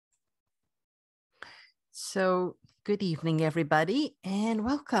So, good evening, everybody, and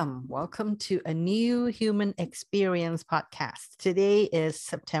welcome. Welcome to a new Human Experience podcast. Today is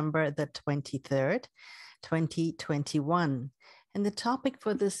September the 23rd, 2021. And the topic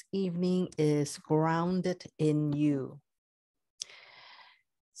for this evening is Grounded in You.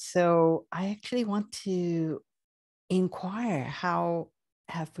 So, I actually want to inquire how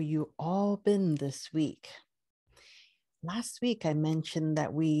have you all been this week? Last week I mentioned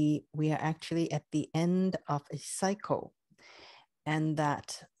that we are actually at the end of a cycle, and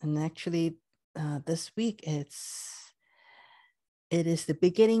actually this week it is the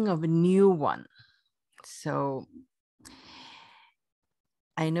beginning of a new one. So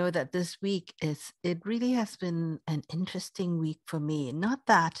I know that this week it really has been an interesting week for me. Not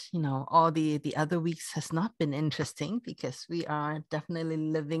that all the other weeks has not been interesting, because we are definitely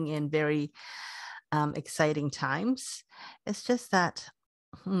living in very exciting times. It's just that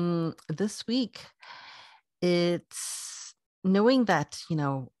this week, it's knowing that,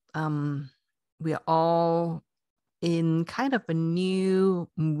 we are all in kind of a new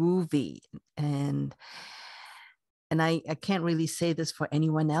movie. And I can't really say this for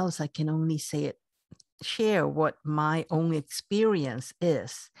anyone else. I can only share what my own experience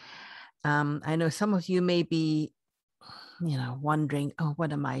is. I know some of you may be wondering, oh,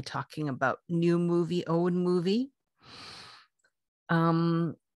 what am I talking about? New movie, old movie?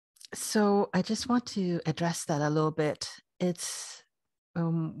 So I just want to address that a little bit. It's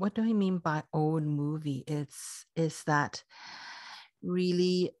what do I mean by old movie? Is that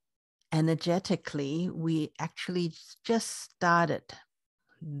really energetically we actually just started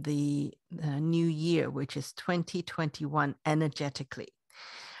the new year, which is 2021, energetically.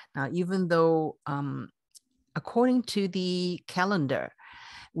 Now, even though according to the calendar,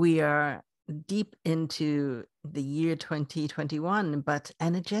 we are deep into the year 2021, but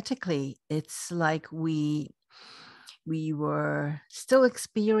energetically, it's like we were still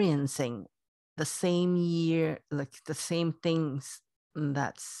experiencing the same year, like the same things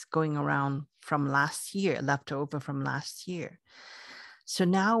that's going around from last year, left over from last year. So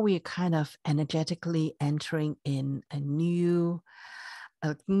now we're kind of energetically entering in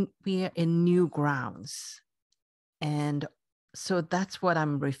we are in new grounds. And so that's what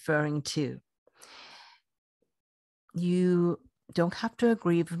I'm referring to. You don't have to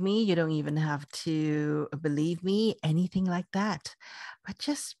agree with me. You don't even have to believe me, anything like that. But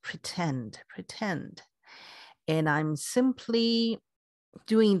just pretend. And I'm simply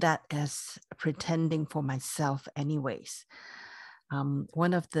doing that as pretending for myself anyways.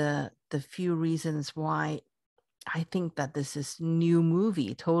 One of the few reasons why I think that this is new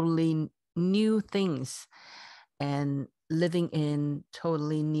movie, totally new things, and living in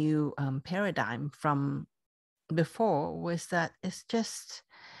totally new paradigm from before, was that it's just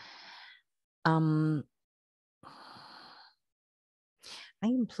I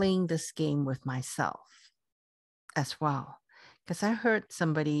am playing this game with myself as well, because I heard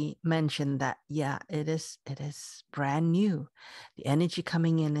somebody mention that, yeah, it is brand new. The energy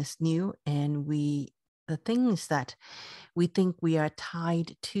coming in is new, and the things that we think we are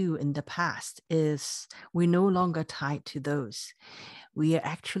tied to in the past is we're no longer tied to those. We are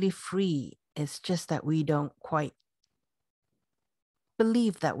actually free. It's just that we don't quite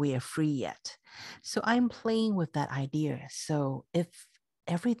believe that we are free yet. So I'm playing with that idea. So if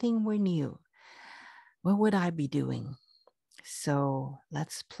everything were new, what would I be doing? So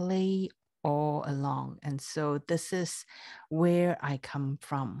let's play all along. And so this is where I come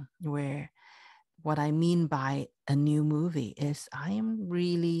from, where what I mean by a new movie is I am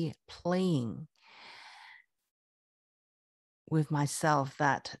really playing with myself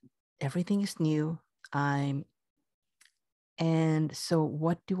that everything is new. And so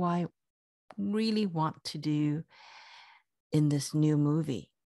what do I really want to do in this new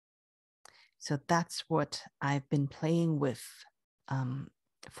movie? So that's what I've been playing with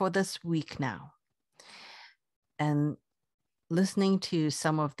for this week now. And listening to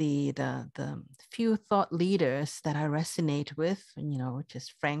some of the few thought leaders that I resonate with,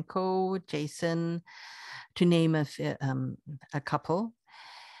 just Franco, Jason, to name a couple,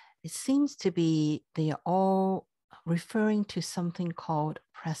 it seems to be they are all referring to something called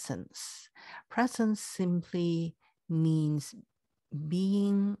presence. Presence simply means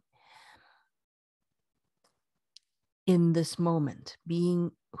being in this moment,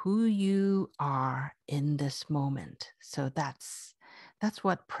 being who you are in this moment. So that's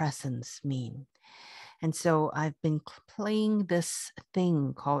what presence means. And so I've been playing this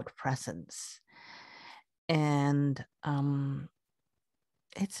thing called presence. And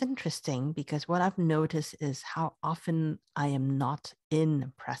it's interesting because what I've noticed is how often I am not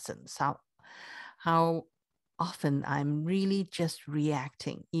in presence, how often I'm really just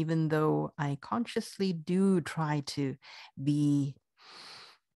reacting, even though I consciously do try to be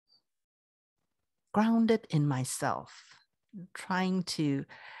grounded in myself, trying to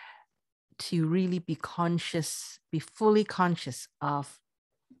really be conscious, be fully conscious of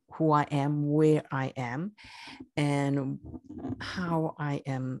who I am, where I am, and how I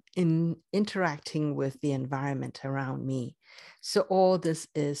am interacting with the environment around me. So all this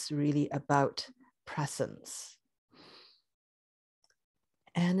is really about presence.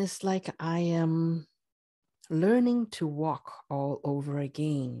 And it's like I am learning to walk all over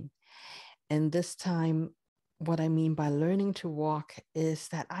again. And this time, what I mean by learning to walk is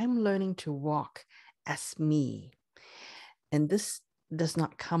that I'm learning to walk as me. And this does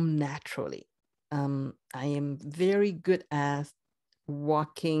not come naturally. I am very good at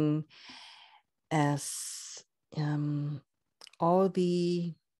walking as all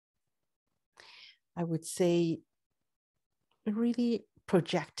the, I would say, really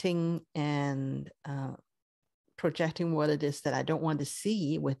projecting and projecting what it is that I don't want to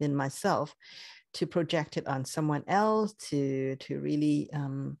see within myself, to project it on someone else, to really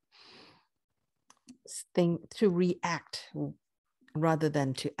think, to react rather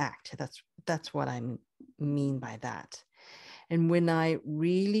than to act. That's what I mean by that. And when I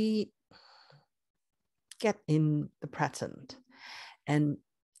really get in the present and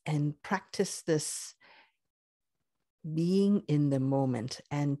practice this being in the moment,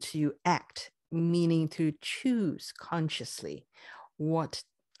 and to act, meaning to choose consciously what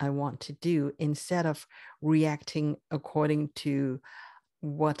I want to do instead of reacting according to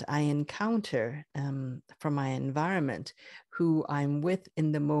what I encounter from my environment, who I'm with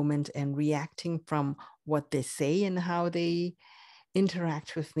in the moment, and reacting from what they say and how they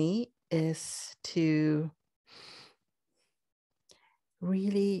interact with me, is to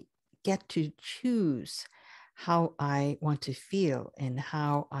really get to choose how I want to feel and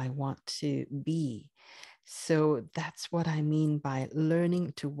how I want to be. So that's what I mean by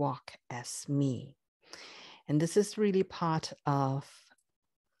learning to walk as me. And this is really part of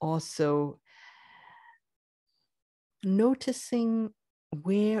also noticing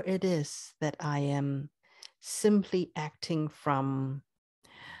where it is that I am simply acting from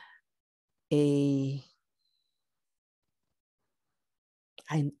an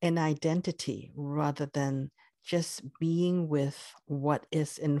identity, rather than just being with what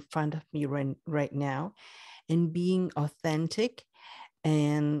is in front of me right now, and being authentic,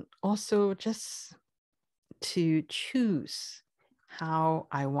 and also just to choose how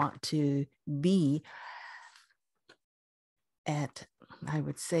I want to be at, I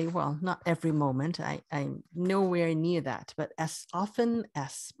would say, well, not every moment. I'm nowhere near that, but as often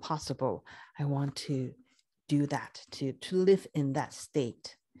as possible, I want to do that, to live in that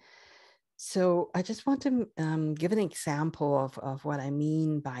state. So I just want to give an example of what I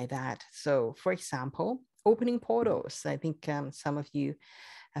mean by that. So for example, opening portals. I think some of you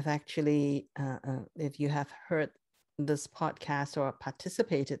have actually, if you have heard this podcast or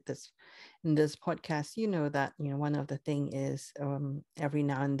participated in this podcast, you know that, one of the thing is every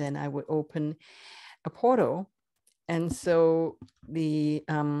now and then I would open a portal. And so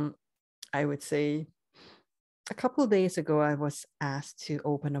I would say a couple of days ago, I was asked to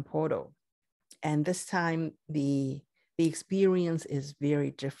open a portal. And this time the experience is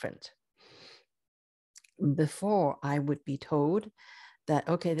very different. Before, I would be told that,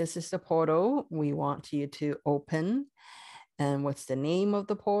 okay, this is the portal we want you to open, and what's the name of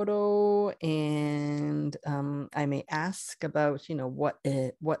the portal, and I may ask about, what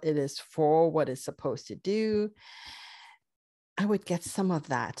it is for, what it's supposed to do. I would get some of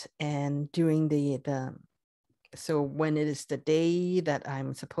that, and during so when it is the day that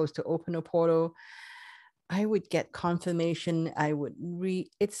I'm supposed to open a portal, I would get confirmation.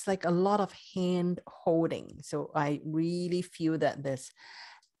 It's like a lot of hand holding. So I really feel that there's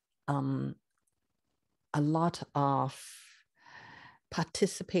a lot of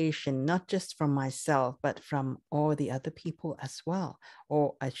participation, not just from myself, but from all the other people as well,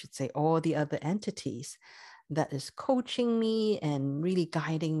 or I should say all the other entities that is coaching me and really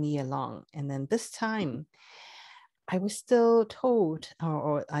guiding me along. And then this time, I was still told,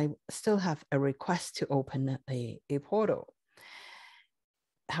 or I still have a request to open a portal.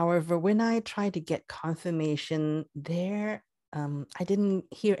 However, when I tried to get confirmation there, I didn't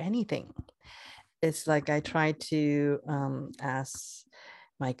hear anything. It's like I tried to ask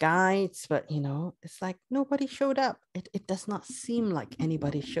my guides, but it's like nobody showed up. It does not seem like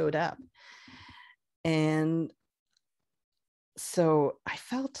anybody showed up. And so I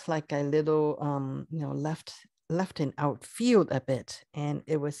felt like a little, left left in outfield a bit, and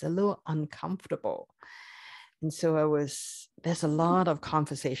it was a little uncomfortable. And so there's a lot of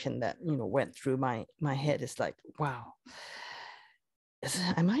conversation that, went through my head. It's like, wow,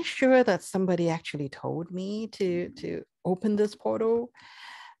 am I sure that somebody actually told me to open this portal?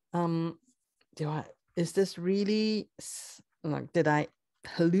 Um, is this really, like, did I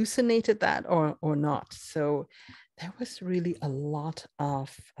hallucinated that or not? So there was really a lot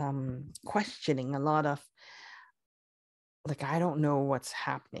of questioning, a lot of, like, I don't know what's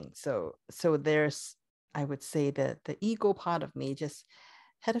happening. So there's, I would say that the ego part of me just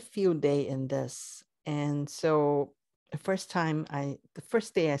had a field day in this. And so the first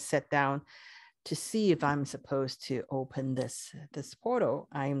day I sat down to see if I'm supposed to open this portal,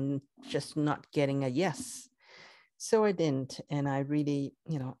 I'm just not getting a yes. So I didn't. And I really,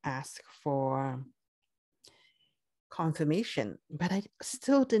 asked for confirmation, but I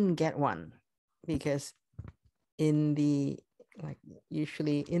still didn't get one, because usually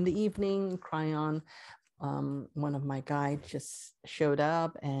in the evening, Cryon, one of my guides just showed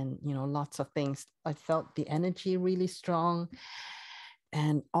up, and lots of things. I felt the energy really strong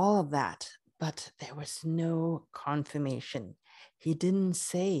and all of that, but there was no confirmation. He didn't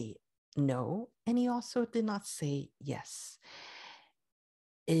say no, and he also did not say yes.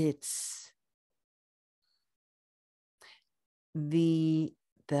 It's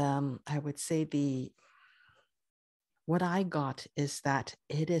I would say what I got is that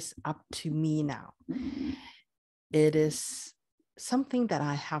it is up to me now. It is something that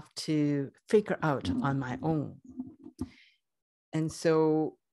I have to figure out on my own. And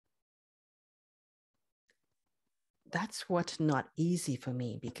so that's what's not easy for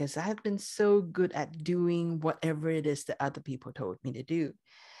me, because I've been so good at doing whatever it is that other people told me to do.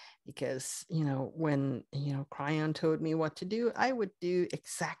 Because, when, Cryon told me what to do, I would do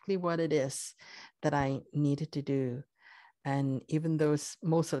exactly what it is that I needed to do. And even though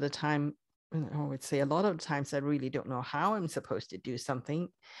most of the time, I would say a lot of times, I really don't know how I'm supposed to do something,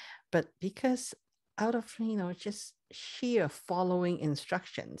 but because out of, just sheer following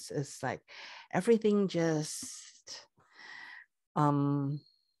instructions, it's like everything just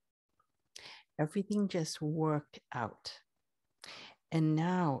worked out. And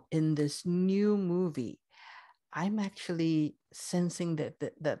now in this new movie, I'm actually sensing that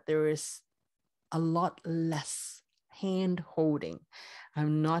there is a lot less hand holding.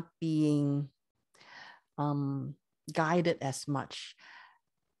 I'm not being guided as much.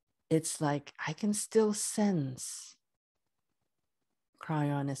 It's like I can still sense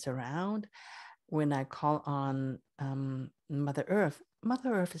Cryon is around. When I call on Mother Earth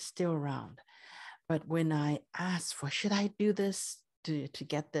is still around. But when I ask for, should I do this to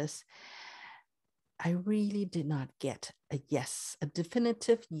get this, I really did not get a yes, a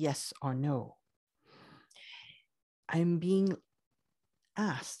definitive yes or no. I'm being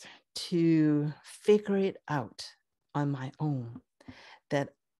asked to figure it out on my own, that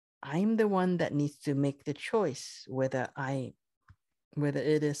I'm the one that needs to make the choice whether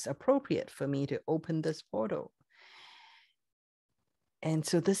it is appropriate for me to open this portal. And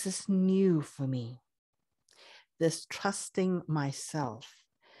so this is new for me. This trusting myself,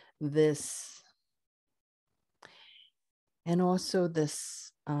 and also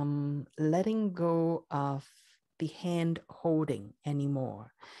this letting go of the hand holding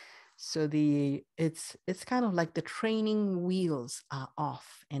anymore. So it's kind of like the training wheels are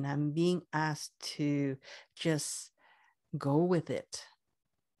off, and I'm being asked to just go with it,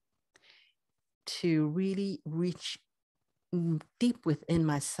 to really reach deep within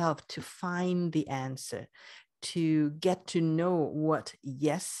myself to find the answer, to get to know what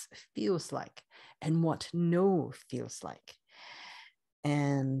yes feels like and what no feels like.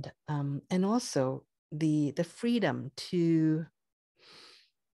 And also the freedom to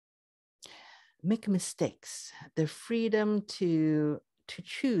make mistakes, the freedom to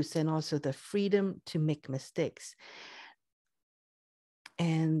choose, and also the freedom to make mistakes.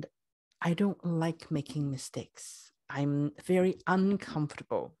 And I don't like making mistakes. I'm very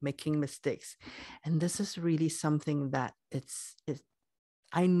uncomfortable making mistakes. And this is really something that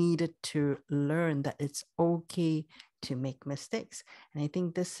I needed to learn, that it's okay to make mistakes. And I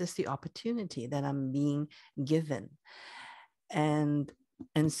think this is the opportunity that I'm being given. And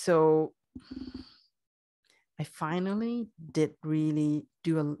so I finally did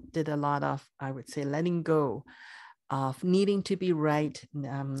a lot of, I would say, letting go of needing to be right,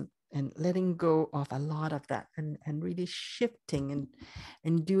 and letting go of a lot of that, and really shifting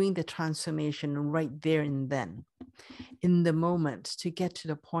and doing the transformation right there and then, in the moment, to get to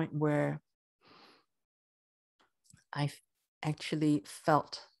the point where I actually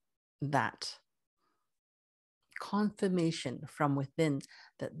felt that confirmation from within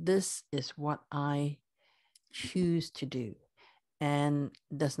that this is what I choose to do. And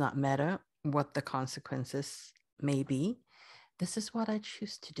does not matter what the consequences may be. This is what I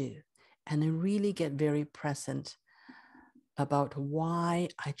choose to do. And I really get very present about why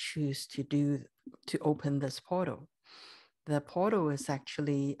I choose to open this portal. The portal is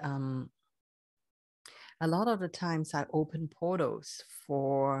actually, a lot of the times I open portals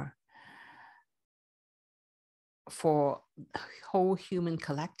for whole human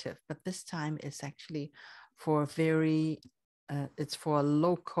collective, but this time it's actually for it's for a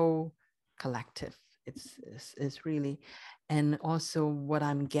local collective. It's really, and also what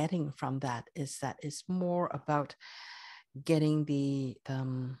I'm getting from that is that it's more about getting the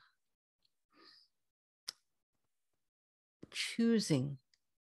choosing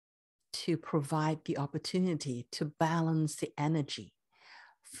to provide the opportunity to balance the energy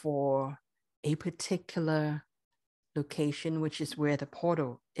for a particular location, which is where the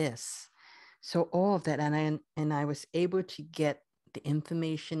portal is. So all of that, and I was able to get the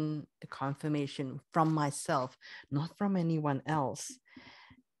information, the confirmation from myself, not from anyone else.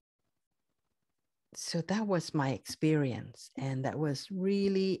 So that was my experience, and that was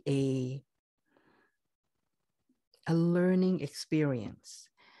really a learning experience.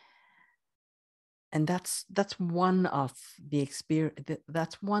 And that's one of the experience.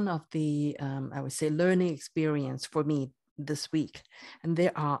 That's one of the I would say learning experience for me this week. And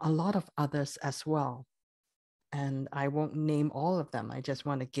there are a lot of others as well. And I won't name all of them. I just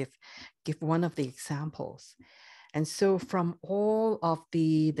want to give one of the examples. And so from all of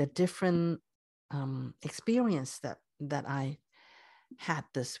the different experience that I had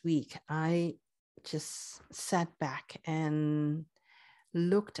this week, I just sat back and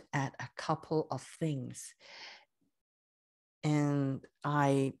looked at a couple of things. And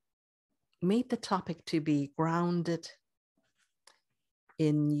I made the topic to be grounded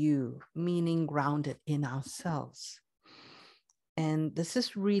in you, meaning grounded in ourselves. And this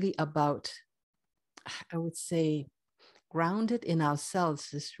is really about, I would say, grounded in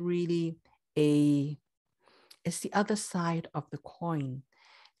ourselves is really it's the other side of the coin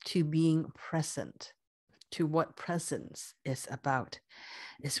to being present, to what presence is about.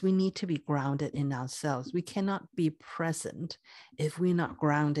 Is we need to be grounded in ourselves. We cannot be present if we're not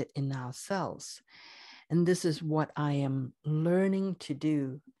grounded in ourselves. And this is what I am learning to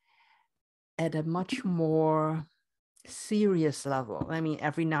do at a much more serious level. I mean,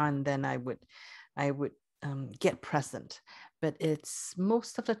 every now and then I would get present, but it's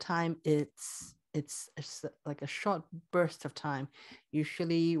most of the time it's like a short burst of time,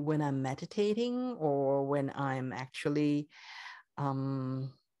 usually when I'm meditating or when I'm actually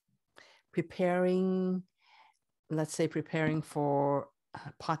preparing, let's say preparing for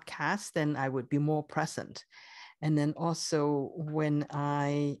a podcast, then I would be more present. And then also when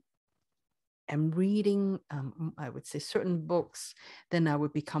I am reading, I would say certain books, then I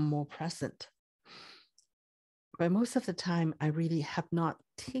would become more present. But most of the time, I really have not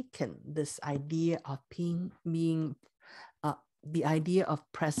taken this idea of being the idea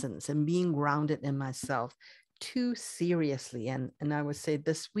of presence and being grounded in myself too seriously. And I would say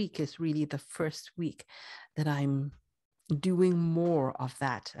this week is really the first week that I'm doing more of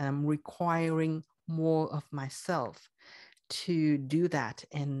that. I'm requiring more of myself to do that.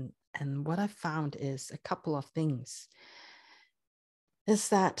 And what I found is a couple of things. Is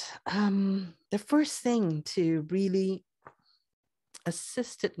that the first thing to really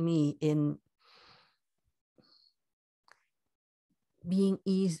assisted me in being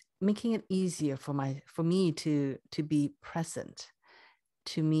easy, making it easier for me to be present,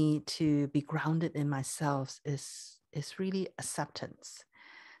 to me to be grounded in myself is really acceptance,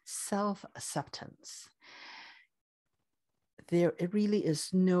 self-acceptance. There it really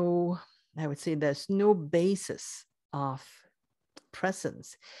is no, I would say there's no basis of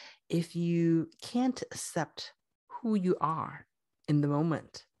presence if you can't accept who you are in the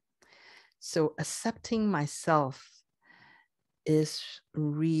moment. So accepting myself is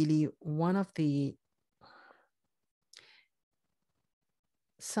really one of the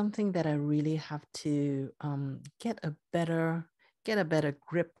something that I really have to get a better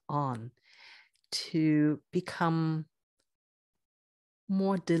grip on, to become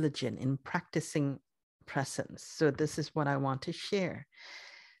more diligent in practicing presence. So this is what I want to share.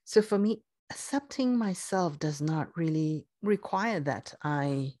 So for me, accepting myself does not really require that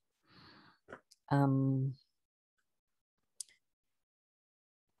I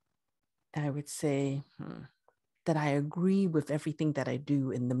would say that I agree with everything that I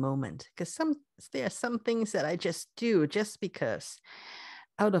do in the moment, because there are some things that I just do just because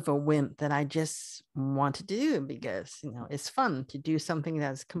out of a whim that I just want to do because, it's fun to do something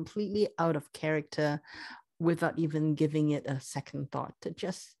that's completely out of character without even giving it a second thought, to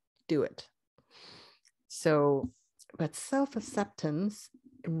just do it. So, but self-acceptance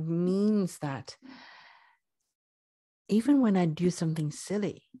means that even when I do something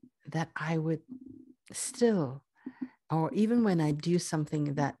silly, that I would still, or even when I do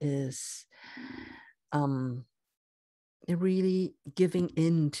something that is really giving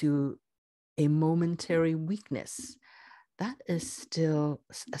in to a momentary weakness, that is still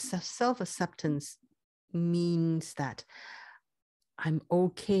self-acceptance means that I'm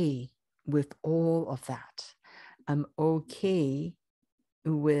okay with all of that. I'm okay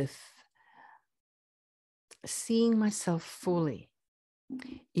with seeing myself fully,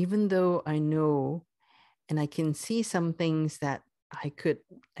 even though I know and I can see some things that I could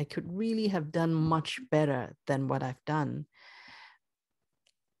really have done much better than what I've done.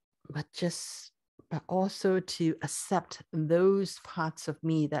 But also to accept those parts of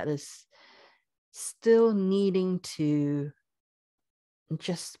me that is still needing to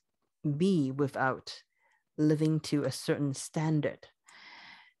just be without living to a certain standard.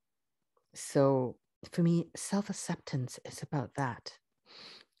 So for me, self-acceptance is about that.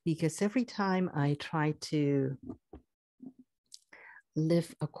 Because every time I try to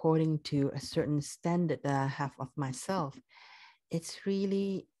live according to a certain standard that I have of myself, it's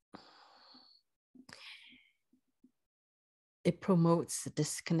really, it promotes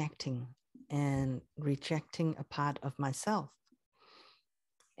disconnecting and rejecting a part of myself.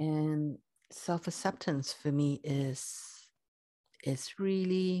 And self-acceptance for me is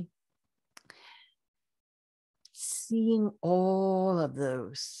really seeing all of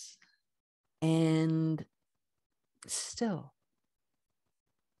those and still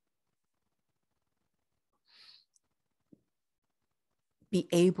be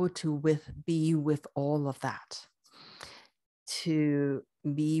able to be with all of that, to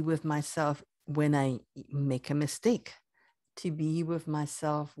be with myself when I make a mistake, to be with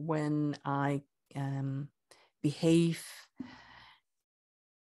myself when I behave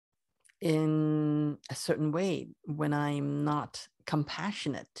in a certain way, when I'm not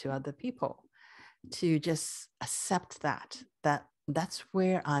compassionate to other people, to just accept that's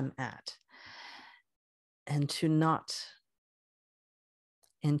where I'm at, and to not,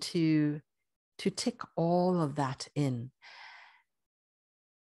 and to take all of that in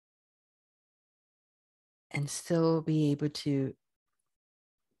and still be able to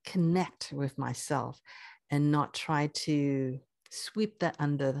connect with myself and not try to sweep that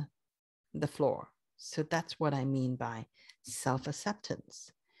under the floor. So that's what I mean by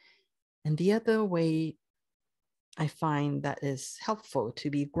self-acceptance. And the other way I find that is helpful to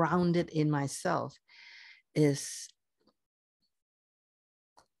be grounded in myself is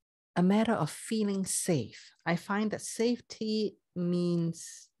a matter of feeling safe. I find that safety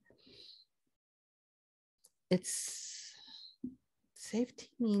means safety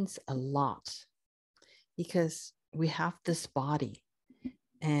means a lot, because we have this body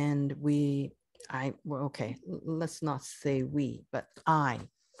and let's not say we, but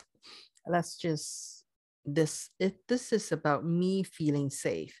let's just, this is about me feeling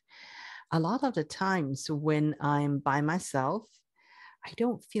safe. A lot of the times when I'm by myself, I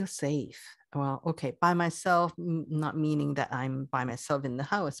don't feel safe. Well, okay, by myself, not meaning that I'm by myself in the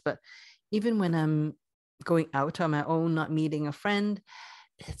house, but even when I'm going out on my own, not meeting a friend,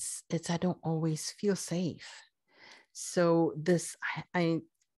 it's I don't always feel safe. So this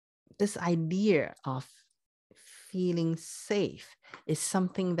idea of feeling safe is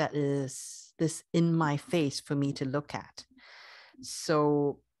something that is this in my face for me to look at.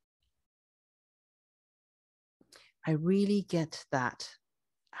 So I really get that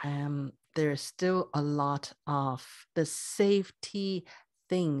there's still a lot of the safety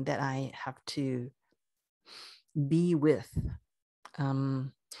thing that I have to be with.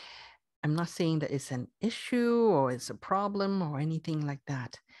 I'm not saying that it's an issue or it's a problem or anything like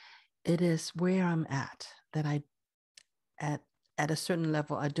that. It is where I'm at, that at a certain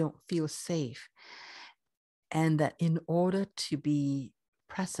level, I don't feel safe. And that in order to be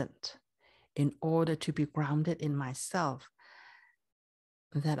present, in order to be grounded in myself,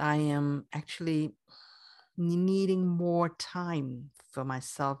 that I am actually needing more time for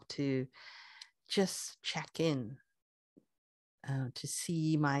myself to just check in, to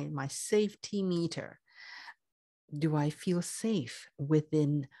see my safety meter. Do I feel safe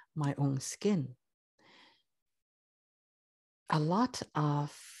within my own skin? A lot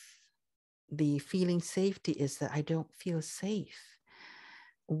of the feeling safety is that I don't feel safe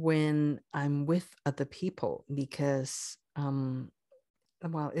when I'm with other people, because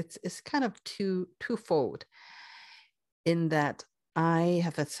well, it's kind of twofold in that I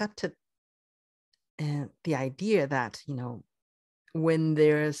have accepted the idea that, when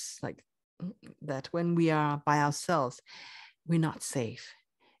there's like that when we are by ourselves, we're not safe,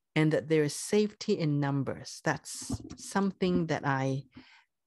 and that there is safety in numbers. That's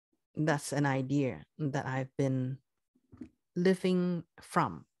an idea that I've been living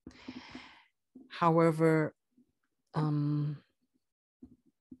from. However, I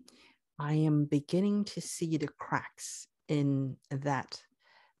am beginning to see the cracks in the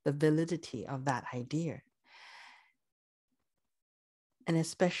validity of that idea. And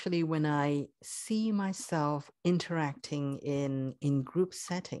especially when I see myself interacting in group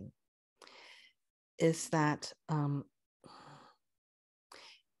setting, is that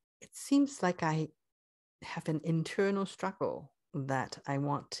it seems like I have an internal struggle that I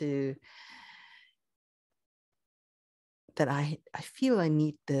feel I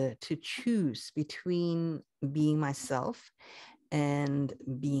need to choose between being myself and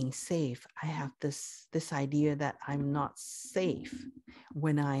being safe. I have this idea that I'm not safe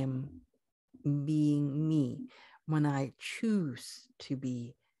when I am being me, when I choose to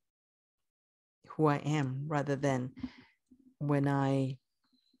be who I am, rather than when I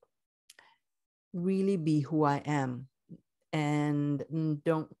really be who I am and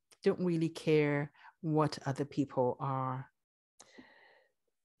don't really care what other people are,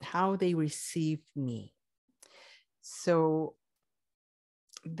 how they receive me. So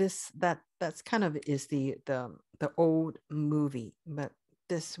that's kind of is the old movie. But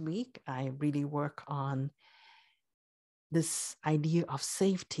this week I really work on this idea of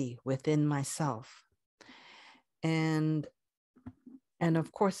safety within myself, and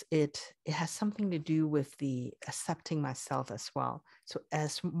of course it has something to do with the accepting myself as well. So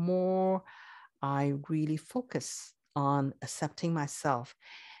as more I really focus on accepting myself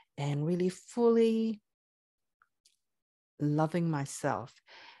and really fully loving myself,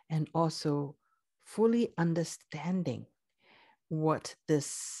 and also fully understanding where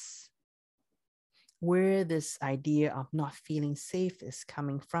this idea of not feeling safe is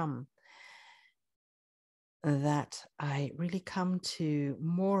coming from, that I really come to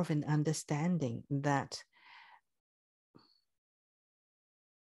more of an understanding that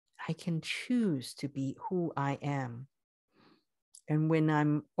I can choose to be who I am. And when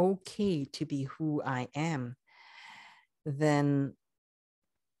I'm okay to be who I am, then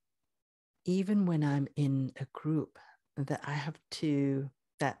even when I'm in a group, that I have to,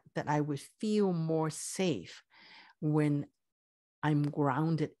 that I would feel more safe when I'm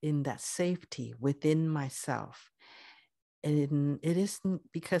grounded in that safety within myself. And it isn't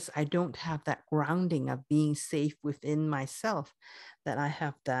because I don't have that grounding of being safe within myself that I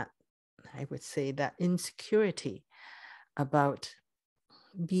have that, I would say, that insecurity about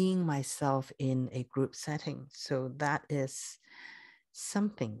being myself in a group setting. So that is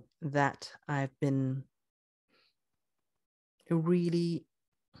something that I've been really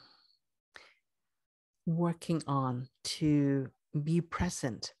working on, to be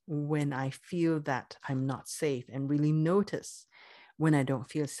present when I feel that I'm not safe, and really notice when I don't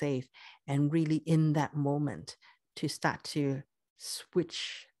feel safe, and really in that moment to start to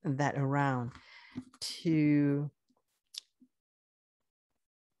switch that around, to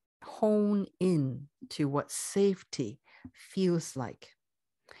hone in to what safety feels like,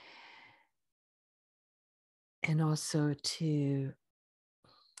 and also to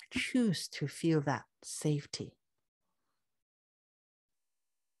choose to feel that safety.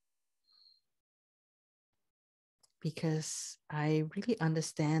 Because I really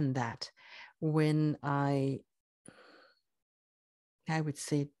understand that when I would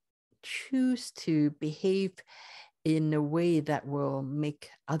say, choose to behave in a way that will make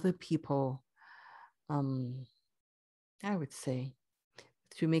other people, I would say,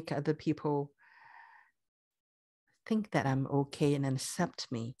 to make other people think that I'm okay and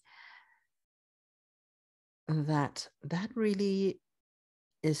accept me, that really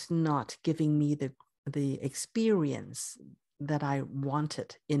is not giving me the experience that I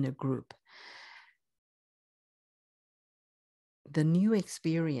wanted in a group. The new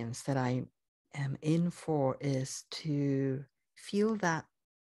experience that I am in for is to feel that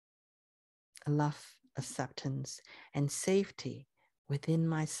love, acceptance, and safety within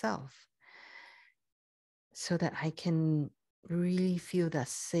myself, so that I can really feel that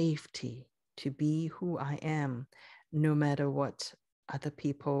safety to be who I am, no matter what other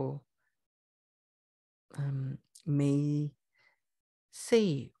people may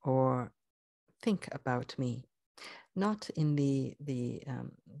say or think about me. Not in the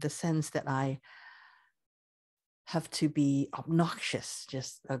sense that I have to be obnoxious,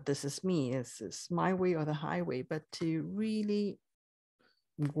 just this is me, this is my way or the highway, but to really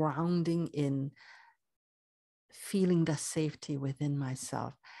grounding in feeling the safety within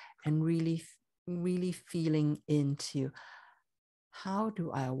myself and really feeling into how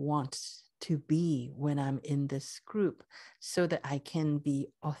do I want to be when I'm in this group so that I can be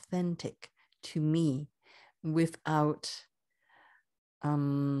authentic to me without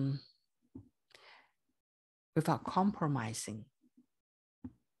compromising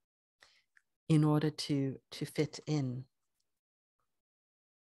in order to fit in.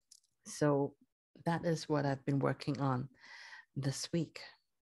 So that is what I've been working on this week.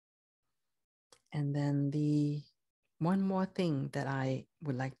 And then the one more thing that I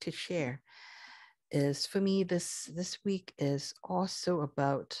would like to share is, for me, this week is also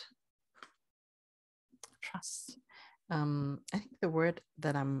about trust. I think the word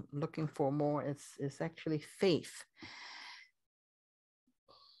that I'm looking for more is actually faith.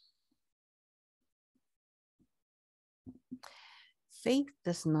 Faith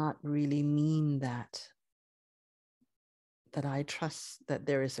does not really mean that I trust that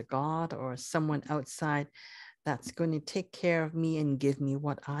there is a God or someone outside that's going to take care of me and give me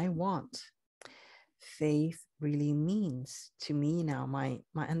what I want. Faith really means to me now, my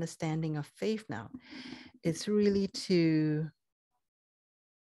understanding of faith now, it's really to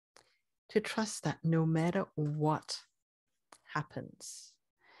trust that no matter what happens,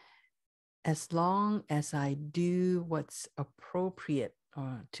 as long as I do what's appropriate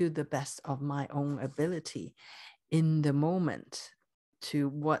or to the best of my own ability in the moment, to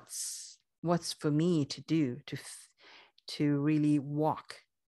what's for me to do, to really walk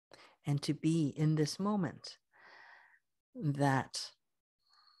and to be in this moment, that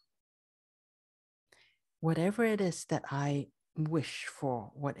whatever it is that I wish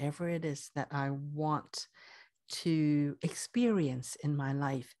for, whatever it is that I want to experience in my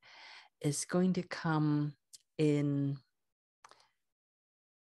life, is going to come in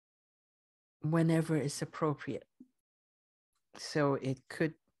whenever it's appropriate. So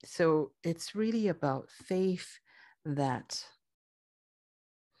it's really about faith that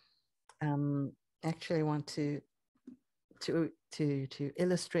actually I want to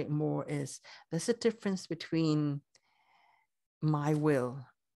illustrate more is there's a difference between my will,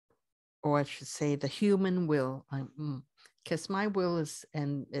 or I should say the human will, because my will is,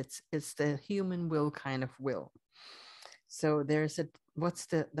 and it's the human will kind of will. So there's what's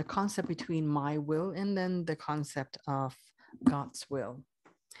the concept between my will and then the concept of God's will.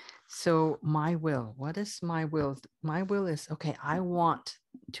 So my will, what is my will? My will is, okay, I want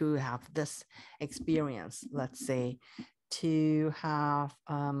to have this experience, let's say, to have,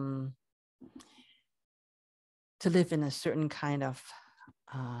 to live in a certain kind of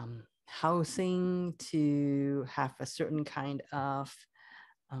housing, to have a certain kind of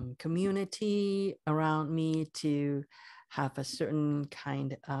community around me, to have a certain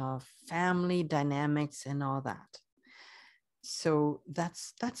kind of family dynamics and all that. So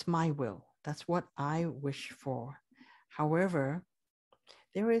that's my will. That's what I wish for. However,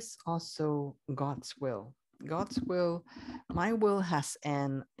 there is also God's will. God's will, my will has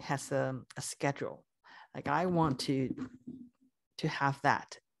a schedule. Like I want to have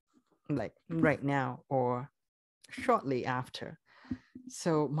that, like right now or shortly after.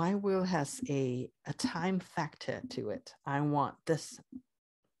 So my will has a time factor to it. I want this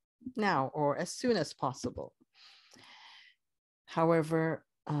now or as soon as possible. However,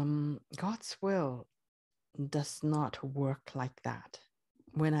 God's will does not work like that.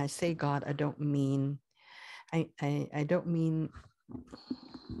 When I say God, I don't mean I don't mean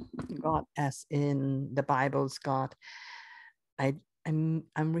God as in the Bible's God. I'm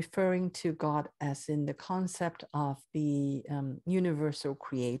referring to God as in the concept of the universal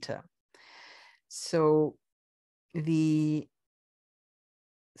creator. So there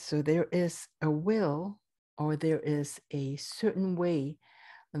is a will, or there is a certain way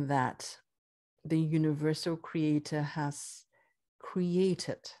that the universal creator has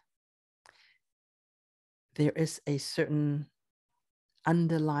created. There is a certain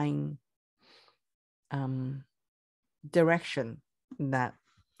underlying direction that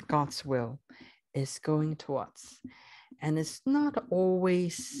God's will is going towards. And it's not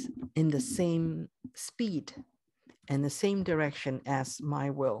always in the same speed and the same direction as my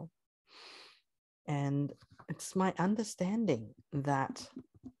will. And it's my understanding that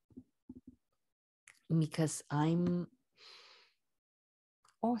because I'm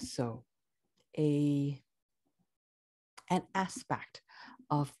also an aspect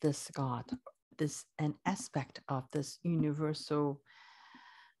of this God, an aspect of this universal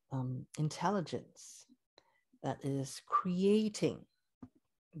intelligence, that is creating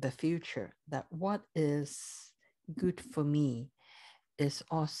the future, that what is good for me is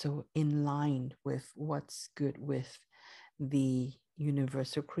also in line with what's good with the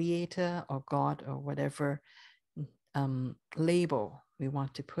universal creator or God or whatever label we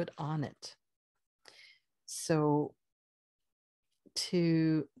want to put on it. So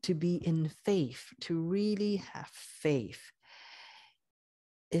to be in faith, to really have faith,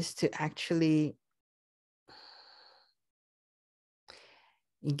 is to actually,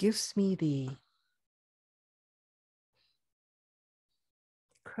 it gives me the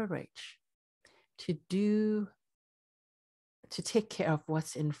courage to take care of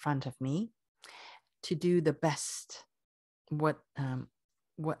what's in front of me, to do the best what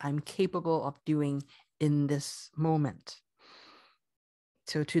I'm capable of doing in this moment.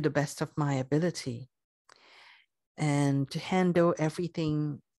 So to the best of my ability, and to handle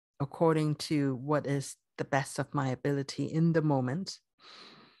everything according to what is the best of my ability in the moment.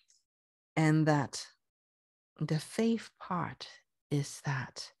 And that the faith part is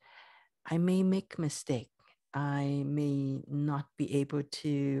that I may make mistake. I may not be able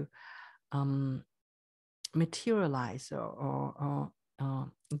to materialize or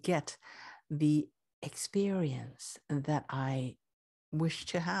get the experience that I wish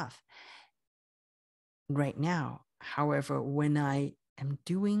to have right now. However, when I am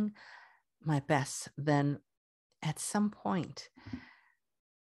doing my best, then at some point,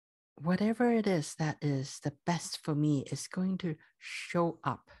 whatever it is that is the best for me is going to show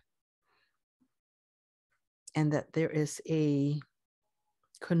up. And that there is a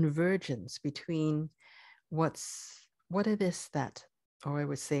convergence between what it is that, or I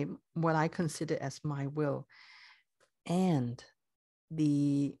would say what I consider as my will, and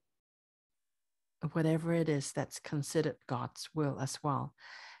the whatever it is that's considered God's will as well.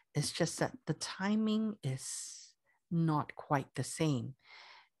 It's just that the timing is not quite the same,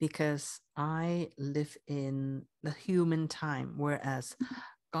 because I live in the human time, whereas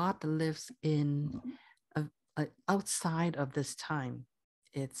God lives in outside of this time.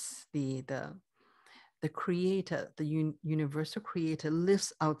 It's the creator, the universal creator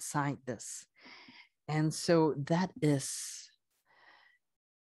lives outside this. And so that is,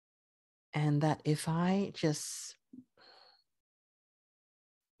 and that if I just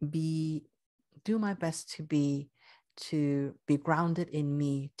do my best to be grounded in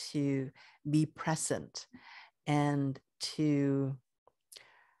me, to be present, and to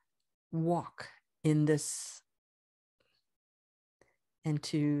walk in this, and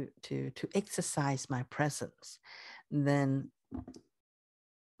to exercise my presence, then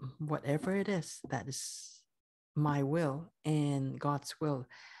whatever it is that is my will and God's will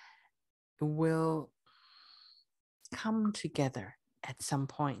come together at some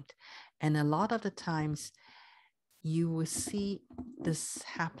point. And a lot of the times you will see this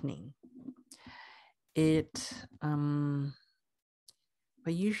happening. But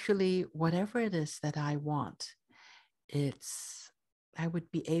usually whatever it is that I want, I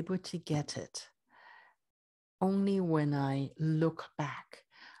would be able to get it only when I look back.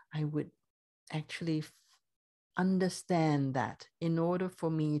 I would actually understand that in order for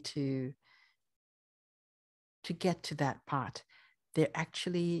me to get to that part, I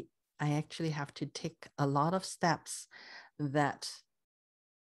actually have to take a lot of steps that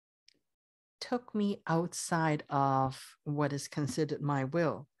took me outside of what is considered my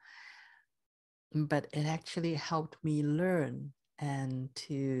will. But it actually helped me learn and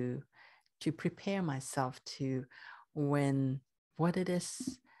to prepare myself to when what it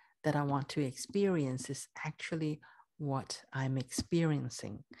is that I want to experience is actually what I'm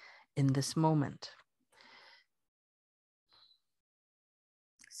experiencing in this moment.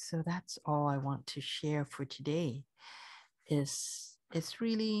 So that's all I want to share for today. It's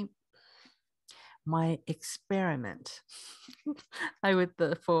really my experiment. I would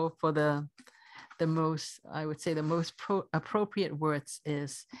for the most, I would say the most appropriate words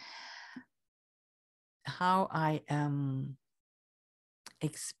is how I am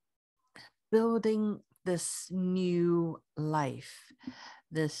building this new life,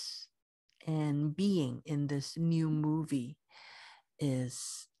 and being in this new movie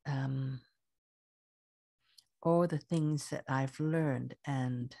is all the things that I've learned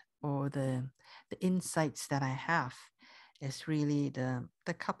and all the insights that I have is really the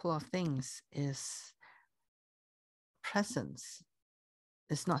couple of things is presence.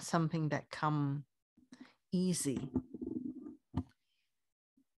 It's not something that come easy,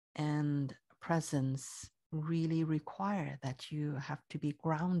 and presence really require that you have to be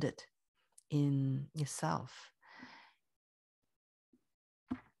grounded in yourself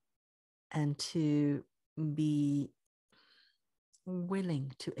and to be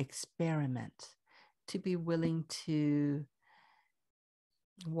willing to experiment, to be willing to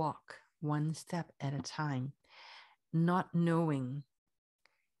walk one step at a time, not knowing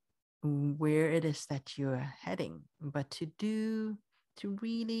where it is that you're heading, but to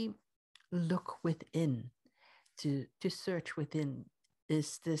really look within, to search within.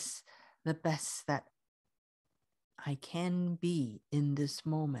 Is this the best that I can be in this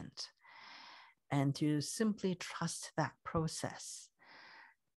moment? And to simply trust that process.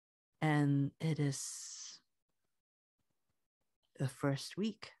 And it is the first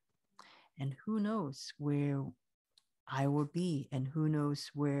week. And who knows where I will be, and who knows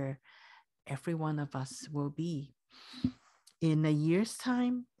where every one of us will be in a year's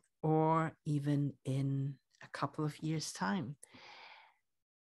time, or even in a couple of years' time.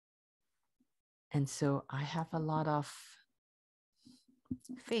 And so I have a lot of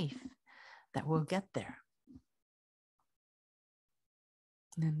faith that we'll get there.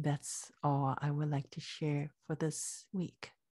 And that's all I would like to share for this week.